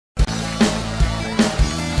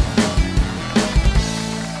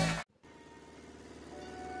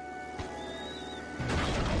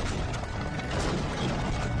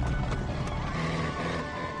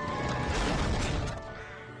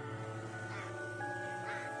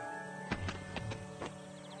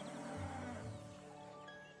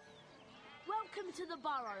the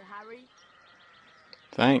burrow, Harry.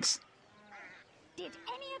 Thanks. Did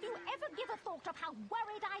any of you ever give a thought of how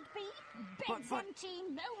worried I'd be? Beds empty,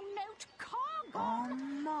 no note, car gone. Oh,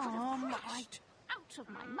 Mum, Out of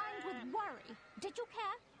my mind with worry. Did you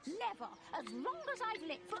care? Never. As long as I've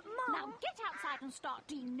lived. But Mum... Now get outside and start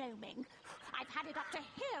denoming. I've had it up to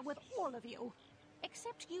here with all of you.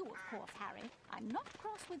 Except you, of course, Harry. I'm not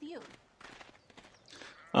cross with you.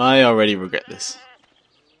 I already regret this.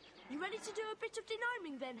 You ready to do a bit of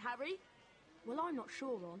denoming then, Harry? Well, I'm not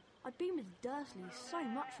sure, Ron. I've been with Dursley so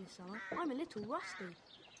much this summer, I'm a little rusty.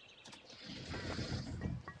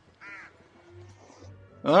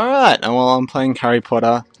 Alright, and while I'm playing Harry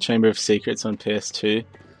Potter Chamber of Secrets on PS2.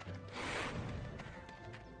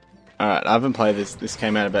 Alright, I haven't played this. This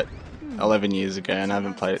came out about 11 years ago and I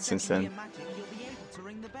haven't played it since then.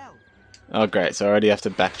 Oh great, so I already have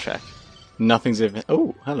to backtrack. Nothing's even...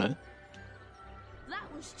 Oh, hello.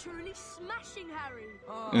 That was truly smashing, Harry.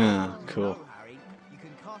 Oh, cool. No, Harry. You can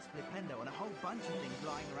cast Flipendo on a whole bunch of things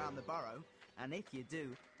lying around the burrow, and if you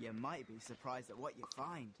do, you might be surprised at what you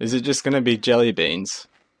find. Is it just going to be jelly beans?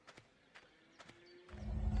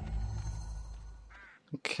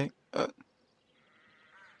 Okay.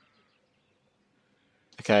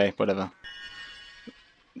 Okay, whatever.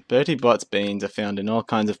 Bertie Bott's beans are found in all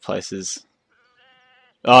kinds of places.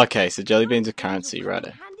 Oh, okay, so jelly beans are currency, right?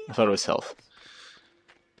 I thought it was health.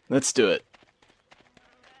 Let's do it.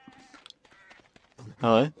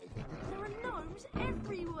 Hello? There are gnomes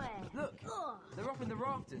everywhere. Look, they're up in the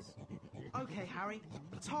rafters. Okay, Harry,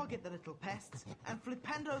 target the little pests and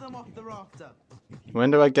Flipendo them off the rafter.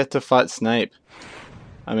 When do I get to fight Snape?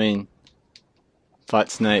 I mean,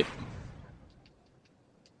 fight Snape.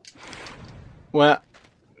 Well,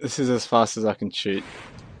 this is as fast as I can shoot.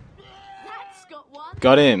 That's got one.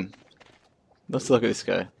 Got him. Let's look at this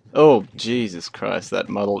guy. Oh, Jesus Christ, that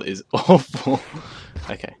model is awful.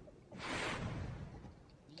 Okay.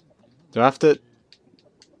 Do I have to...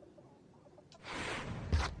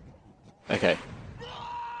 Okay.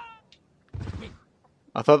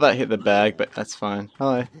 I thought that hit the bag, but that's fine.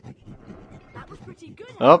 Hello. That was pretty good,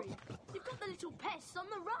 Oh. Harry. You've got the little pests on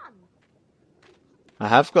the run. I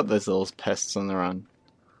have got those little pests on the run.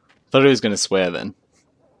 Thought he was going to swear then.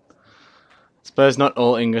 Suppose not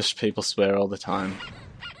all English people swear all the time.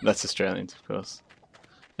 That's Australians, of course.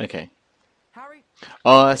 Okay. Harry,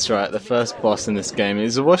 Oh, that's right. The first boss in this game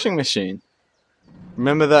is a washing machine.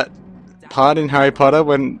 Remember that part in Harry Potter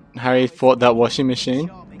when Harry fought that washing machine?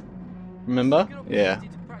 Remember? Yeah.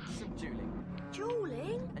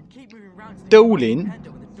 Dueling? Dueling?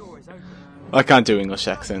 I can't do English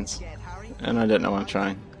accents. And I don't know what I'm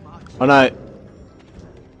trying. Oh no!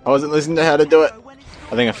 I wasn't listening to how to do it!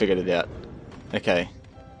 I think I figured it out. Okay.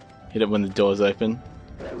 Hit it when the door's open.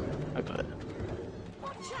 I got it.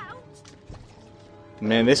 Watch out.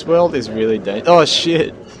 Man, this world is really dangerous. Oh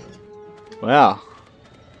shit! Wow.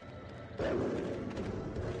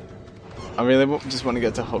 I really just want to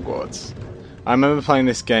get to Hogwarts. I remember playing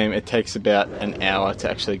this game, it takes about an hour to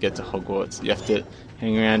actually get to Hogwarts. You have to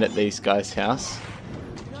hang around at these guys' house.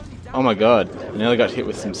 Oh my god, I nearly got hit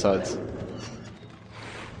with some suds.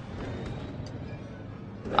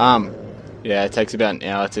 Yeah, it takes about an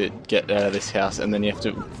hour to get out of this house, and then you have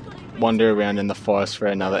to wander around in the forest for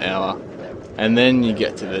another hour. And then you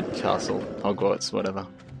get to the castle, Hogwarts, whatever.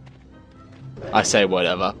 I say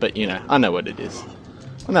whatever, but you know, I know what it is.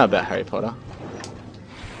 I know about Harry Potter.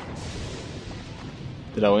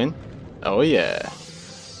 Did I win? Oh yeah.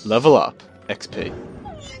 Level up. XP.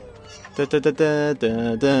 Da da da da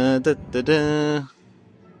da da da da da.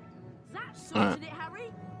 That sorted it,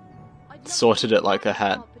 Harry. I'd love Sorted to it like a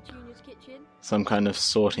hat. help Petunia's kitchen. Some kind of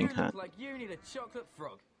sorting hat. like you need a chocolate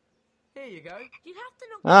frog. Here you go. You have to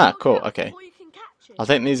knock Ah, the frog cool, out okay. before you can catch it. I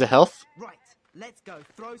think these are health. Right, let's go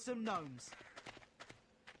throw some gnomes.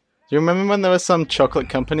 Do you remember when there was some chocolate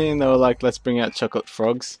company and they were like, let's bring out chocolate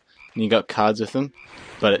frogs? And you got cards with them?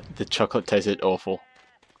 But the chocolate tasted awful.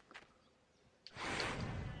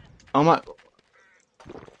 Oh my...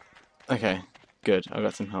 Okay, good. I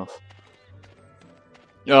got some health.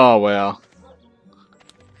 Oh, wow.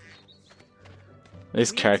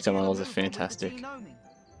 These character models are fantastic.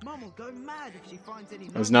 Mum will go mad if she finds any.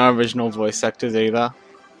 There's no original voice actors either.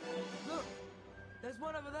 Look, there's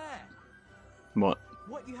one over there. What?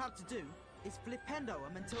 What you have to do is Flipendo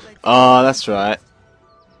them until they. Oh, that's right.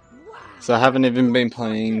 So I haven't even been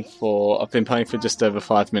playing for... I've been playing for just over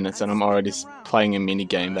 5 minutes and I'm already playing a mini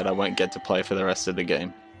game that I won't get to play for the rest of the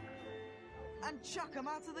game. And chuck them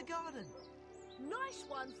out of the garden. Nice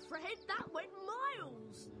one, Fred. That went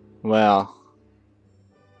miles. Wow.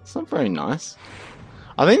 It's not very nice.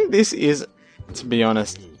 I think this is, to be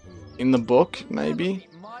honest, in the book, maybe?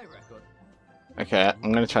 Okay,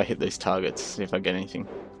 I'm gonna try hit these targets, see if I get anything.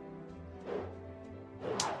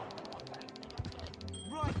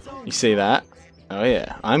 You see that? Oh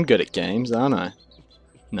yeah, I'm good at games, aren't I?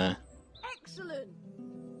 No. Excellent.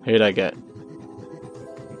 Who'd I get?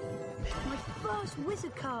 My first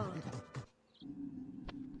wizard card.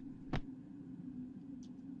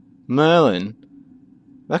 Merlin.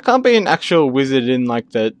 That can't be an actual wizard in like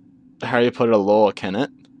the Harry Potter lore, can it?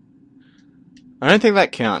 I don't think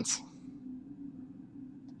that counts.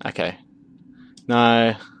 Okay.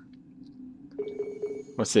 No.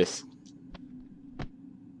 What's this?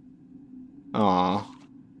 Aww.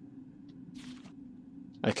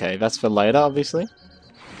 Okay, that's for later, obviously.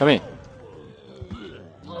 Come here.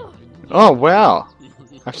 Oh, wow.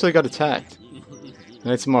 Actually got attacked. I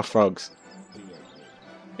need some more frogs.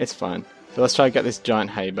 It's fine. So let's try to get this giant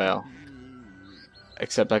hay bale.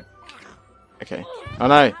 Except I... Okay. Oh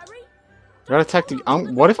no! I got attacked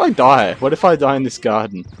again. What if I die? What if I die in this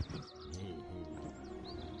garden?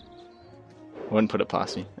 Wouldn't put it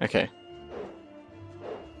past me. Okay.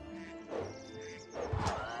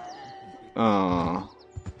 Oh.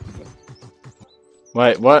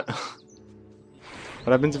 Wait, what?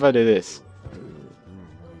 What happens if I do this?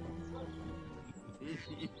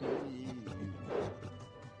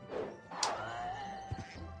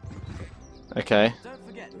 Okay.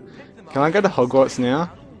 Can I go to Hogwarts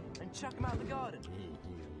now?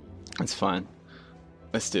 That's fine.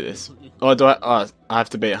 Let's do this. Oh, do I? Oh, I have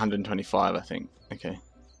to be at 125, I think. Okay.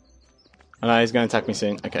 Oh no, he's going to attack me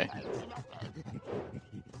soon. Okay.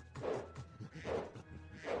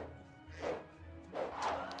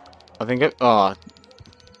 I think it... Oh.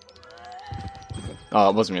 Oh,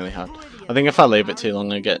 it wasn't really hard. I think if I leave it too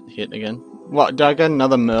long, I get hit again. What? Do I get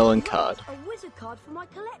another Merlin card? A wizard card for my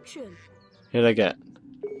collection. Who did I get?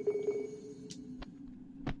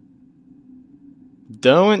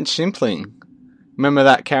 Derwent Shimpling. Remember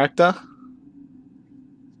that character?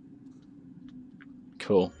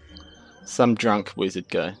 Cool. Some drunk wizard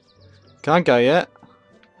go. Can I go yet?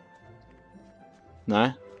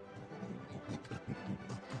 No?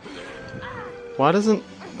 Why doesn't...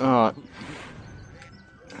 Oh.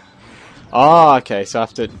 Oh, okay, so I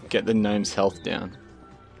have to get the gnome's health down.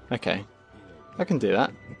 Okay. I can do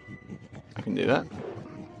that. I can do that.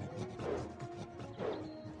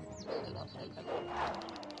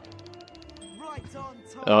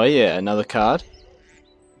 Oh yeah, another card.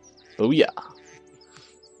 Booyah.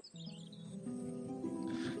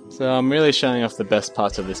 So I'm really showing off the best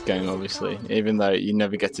parts of this game, obviously, even though you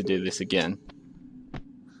never get to do this again.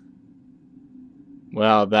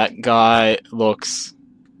 Wow, that guy looks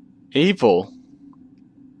evil.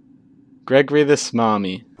 Gregory the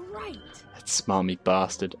Smarmy. Right. That smarmy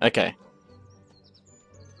bastard. Okay.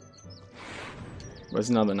 Where's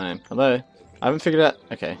another name? Hello? I haven't figured out...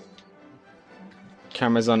 Okay.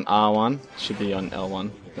 Camera's on R1. Should be on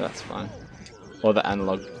L1. That's fine. Or the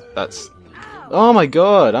analog. That's... Oh my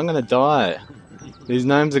god! I'm gonna die. These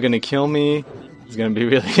gnomes are gonna kill me. It's gonna be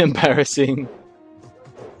really embarrassing.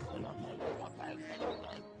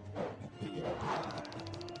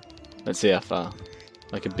 Let's see how far.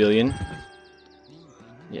 Like 1 billion?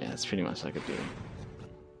 Yeah, it's pretty much like 1 billion.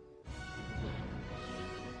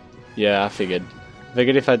 Yeah, I figured. I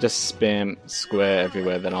figured if I just spam square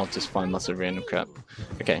everywhere, then I'll just find lots of random crap.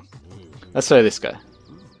 Okay. Let's throw this guy.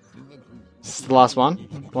 This is the last one.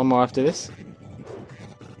 One more after this.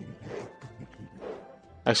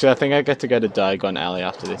 Actually, I think I get to go to Diagon Alley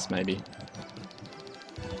after this, maybe.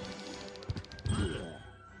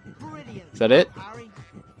 Is that it?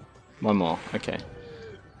 One more, okay.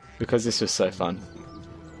 Because this was so fun.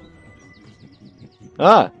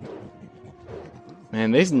 Ah!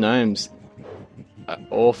 Man, these gnomes are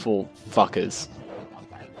awful fuckers.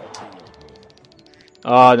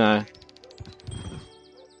 Oh no.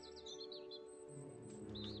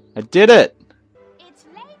 I did it! It's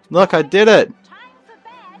late. Look, I did it! Time for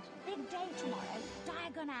bed. Big day tomorrow.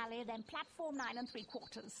 Diagon Alley, then platform 9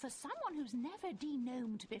 3/4. For someone who's never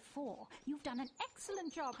de-gnomed before, you've done an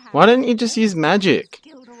excellent job, Harry. Why don't you just use magic?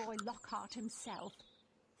 Gilderoy Lockhart himself.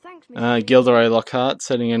 Thanks, Mr. Gilderoy Lockhart,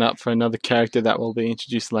 setting it up for another character that will be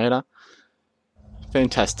introduced later.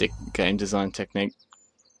 Fantastic game design technique.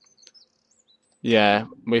 Yeah,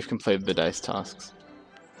 we've completed the day's tasks.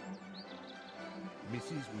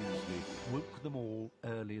 Mrs. Weasley woke them all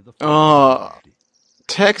early the Oh,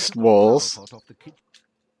 text walls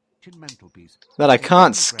that I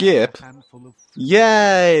can't skip.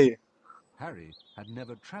 Yay! Harry had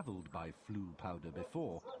never travelled by flue powder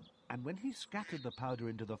before, and when he scattered the powder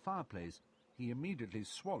into the fireplace, he immediately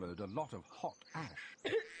swallowed a lot of hot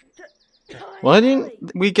ash. Why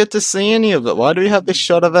didn't we get to see any of it? Why do we have this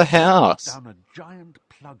shot of a house? Down a giant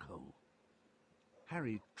plug hole.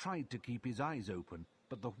 Harry tried to keep his eyes open,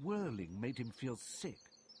 but the whirling made him feel sick.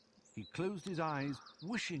 He closed his eyes,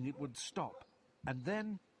 wishing it would stop, and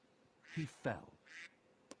then he fell.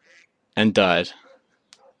 And died.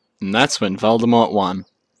 And that's when Voldemort won.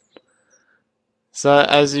 So,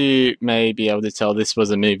 as you may be able to tell, this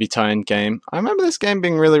was a movie-toned game. I remember this game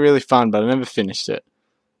being really, really fun, but I never finished it.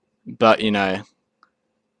 But, you know,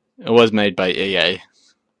 it was made by EA.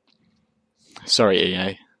 Sorry,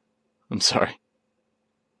 EA. I'm sorry.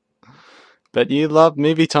 But you love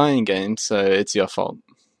movie-tying games, so it's your fault.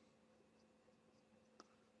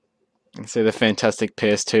 You can see the fantastic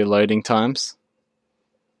PS2 loading times.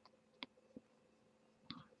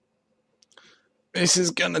 This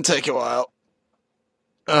is gonna take a while.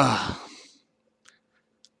 Ugh.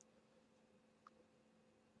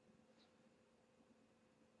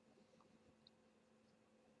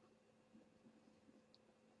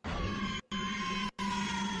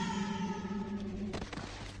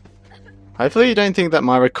 Hopefully you don't think that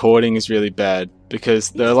my recording is really bad, because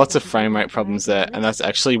there are lots of frame rate problems there, and that's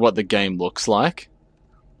actually what the game looks like.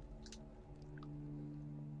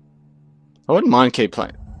 I wouldn't mind keep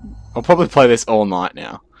playing. I'll probably play this all night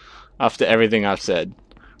now, after everything I've said.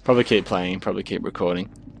 Probably keep playing, probably keep recording.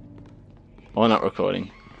 Or not recording.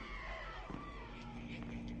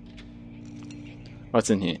 What's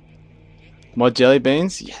in here? More jelly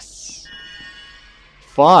beans? Yes!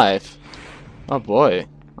 5! Oh boy,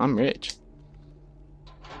 I'm rich.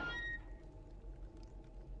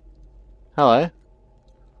 Hello?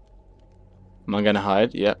 Am I gonna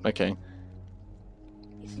hide? Yep, okay.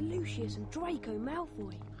 It's Lucius and Draco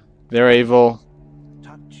Malfoy. They're evil.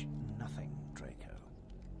 Touch nothing, Draco.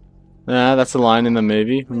 Nah, that's a line in the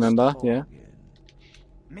movie, remember? Yeah.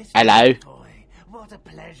 Mr. Hello. Malfoy, what a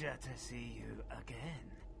pleasure to see you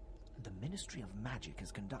again. The Ministry of Magic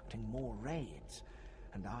is conducting more raids,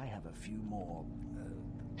 and I have a few more...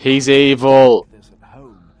 He's evil. this at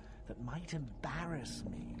home that might embarrass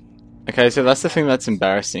me. Okay, so that's the thing that's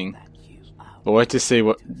embarrassing. But wait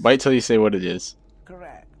till you see what it is.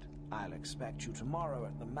 Correct. I'll expect you tomorrow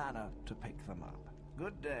at the manor to pick them up.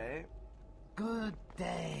 Good day. Good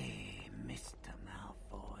day, Mr.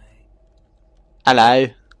 Malfoy. Hello.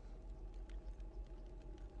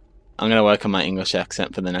 I'm gonna work on my English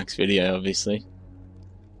accent for the next video, obviously.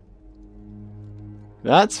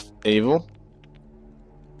 That's evil.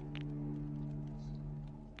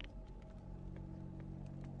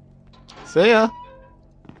 See ya.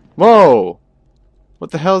 Whoa!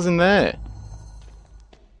 What the hell's in there?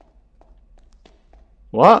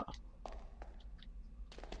 What?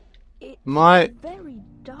 It's My... very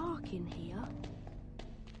dark in here.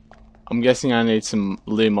 I'm guessing I need some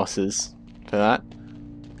Lumoses for that.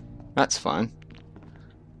 That's fine.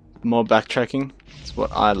 More backtracking. That's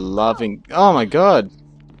what I love in... Oh my god!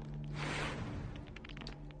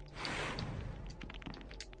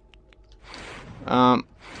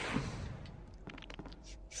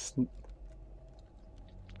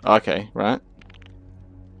 Okay, right.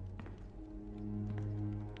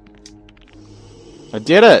 I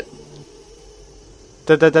did it!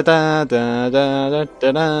 Da da da da da da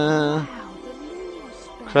da da. Wow, the Lumos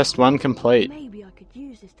spell. Quest 1 complete. Maybe I could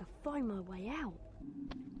use this to find my way out.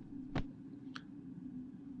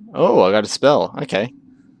 Oh, I got a spell. Okay.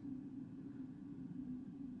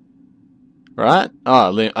 Right?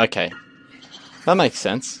 Oh, okay. That makes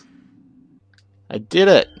sense. I did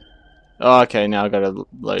it! Oh, okay, now I've got a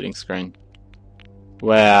loading screen.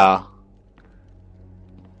 Wow.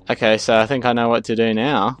 Okay, so I think I know what to do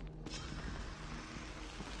now.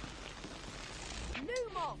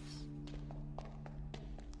 Lumos!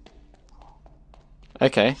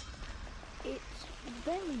 Okay. It's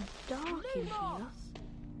very dark in here.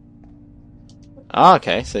 Oh,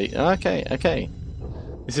 okay, so, okay.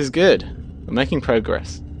 This is good. We're making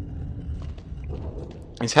progress.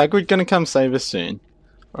 Is Hagrid gonna come save us soon?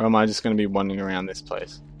 Or am I just gonna be wandering around this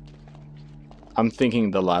place? I'm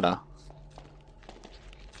thinking the latter.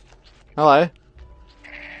 Hello?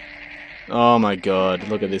 Oh my god,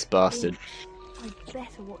 look at this bastard. I'd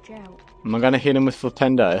better watch out. Am I gonna hit him with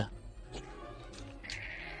Flipendo?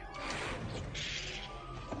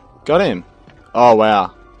 Got him! Oh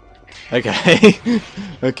wow. Okay.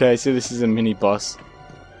 Okay, so this is a mini boss.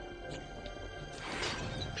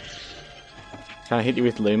 Can I hit you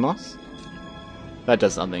with Lumos? That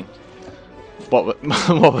does nothing. What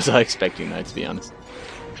was I expecting though, to be honest?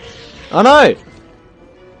 Oh no!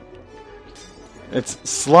 It's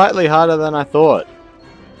slightly harder than I thought.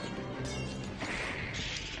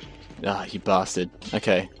 Ah, you bastard.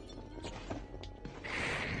 Okay.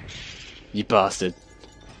 You bastard.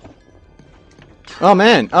 Oh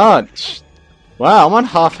man. Oh, wow, I'm on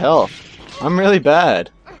half health. I'm really bad.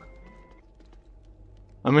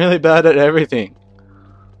 I'm really bad at everything.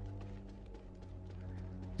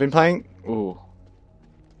 Been playing... Ooh.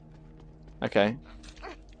 Okay.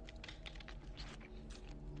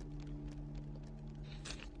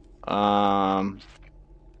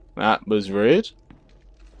 That was rude.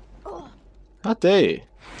 How dare you?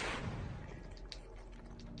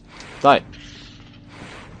 Die.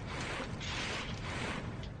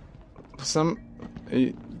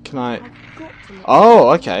 Can I... Oh,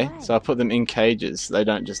 okay. So I put them in cages. They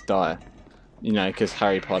don't just die. You know, because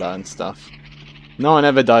Harry Potter and stuff. No one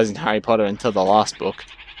ever dies in Harry Potter until the last book.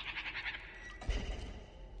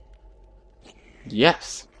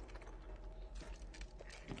 Yes.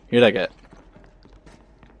 Who'd I get?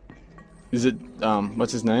 Is it,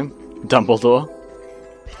 what's his name? Dumbledore?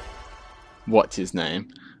 What's his name?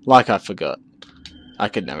 Like I forgot. I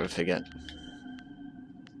could never forget.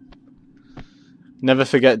 Never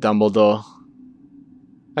forget Dumbledore.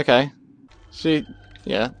 Okay.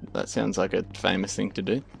 Yeah, that sounds like a famous thing to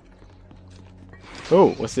do.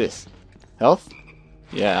 Oh, what's this? Health?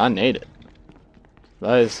 Yeah, I need it.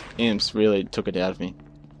 Those imps really took it out of me.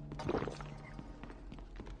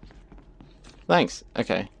 Thanks.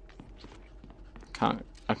 Okay.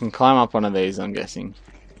 I can climb up one of these, I'm guessing.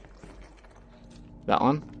 That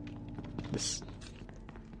one? This.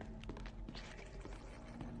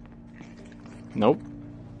 Nope.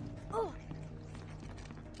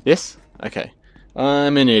 This? Okay.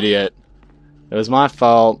 I'm an idiot. It was my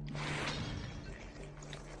fault.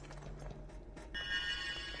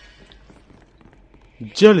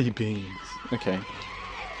 Jelly beans. Okay.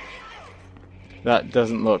 That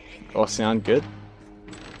doesn't look or sound good.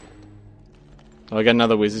 Oh, I got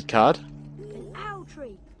another wizard card. An owl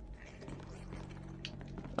tree.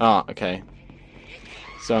 Oh, okay.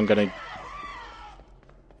 So I'm gonna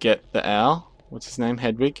get the owl. What's his name?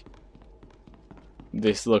 Hedwig?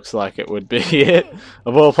 This looks like it would be it.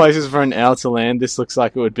 Of all places for an owl to land, this looks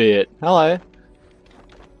like it would be it. Hello.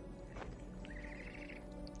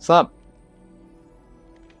 What's up?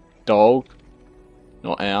 Dog.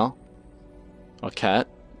 Or owl. Or cat.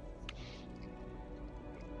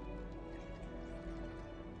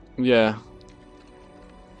 Yeah.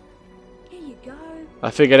 Here you go.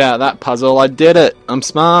 I figured out that puzzle. I did it. I'm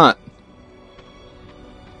smart.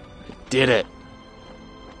 I did it.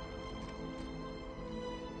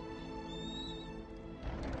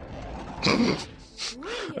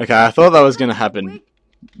 Okay, I thought that was going to happen,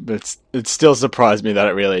 but it still surprised me that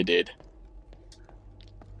it really did.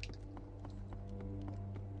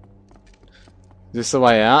 Is this the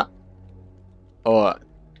way out? Or...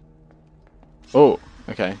 Oh,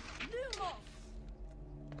 okay.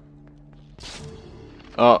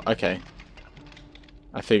 Oh, okay.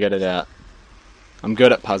 I figured it out. I'm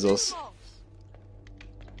good at puzzles.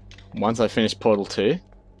 Once I finish Portal 2.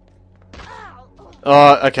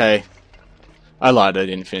 Oh, okay. I lied, I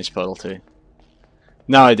didn't finish Portal 2.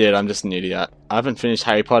 No, I did, I'm just an idiot. I haven't finished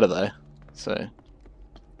Harry Potter though, so...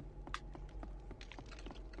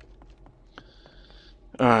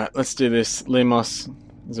 Alright, let's do this. Limos.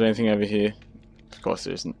 Is there anything over here? Of course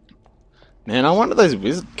there isn't. Man, I wanted those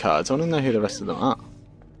wizard cards. I want to know who the rest of them are.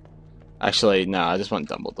 Actually, no, I just want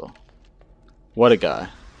Dumbledore. What a guy.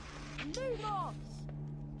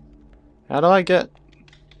 How do I get...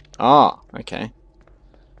 Oh, okay.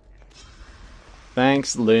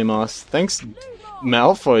 Thanks, Lumos. Thanks,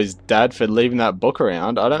 Malfoy's dad, for leaving that book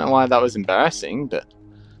around. I don't know why that was embarrassing, but...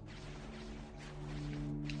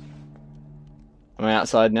 Am I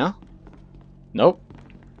outside now? Nope.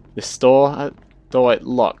 This store... Doorway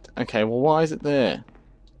locked. Okay, well why is it there?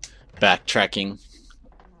 Backtracking.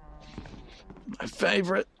 My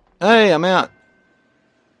favourite. Hey, I'm out.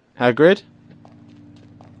 Hagrid?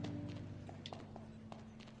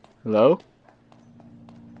 Hello?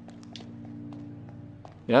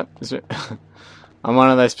 Yep. I'm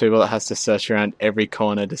one of those people that has to search around every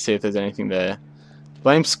corner to see if there's anything there.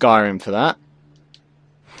 Blame Skyrim for that.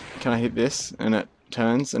 Can I hit this and it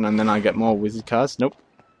turns and then I get more wizard cards? Nope.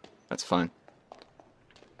 That's fine.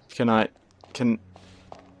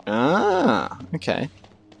 Ah, okay.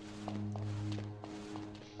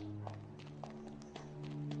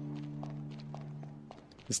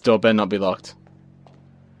 This door better not be locked.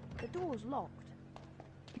 The door's locked.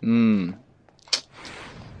 Hmm.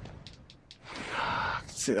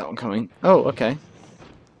 See that one coming. Oh, okay.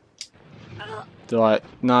 Do I...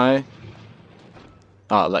 No.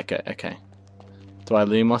 Oh, let go. Okay. Do I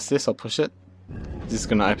Lumos this? I'll push it. Is this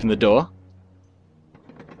going to open the door?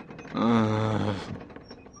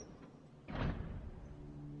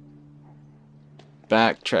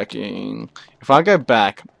 backtracking. If I go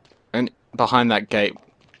back and behind that gate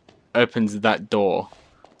opens that door,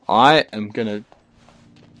 I am gonna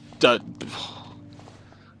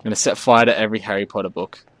set fire to every Harry Potter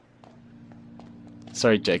book.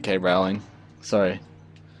 Sorry, J.K. Rowling. Sorry.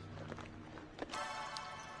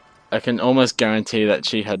 I can almost guarantee that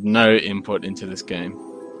she had no input into this game.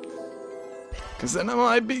 Because then it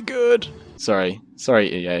might be good. Sorry,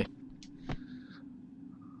 EA.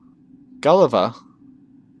 Gulliver.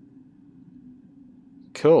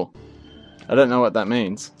 Cool. I don't know what that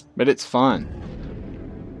means, but it's fine.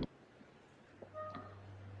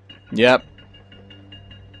 Yep.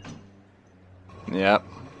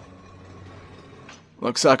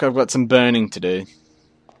 Looks like I've got some burning to do.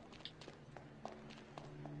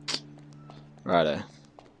 Righto.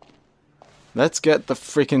 Let's get the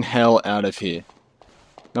freaking hell out of here.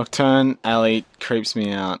 Nocturne Alley creeps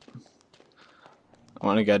me out. I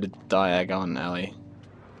want to go to Diagon Alley.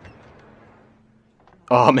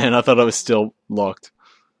 Oh man, I thought I was still locked.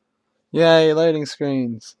 Yay, loading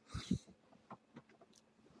screens.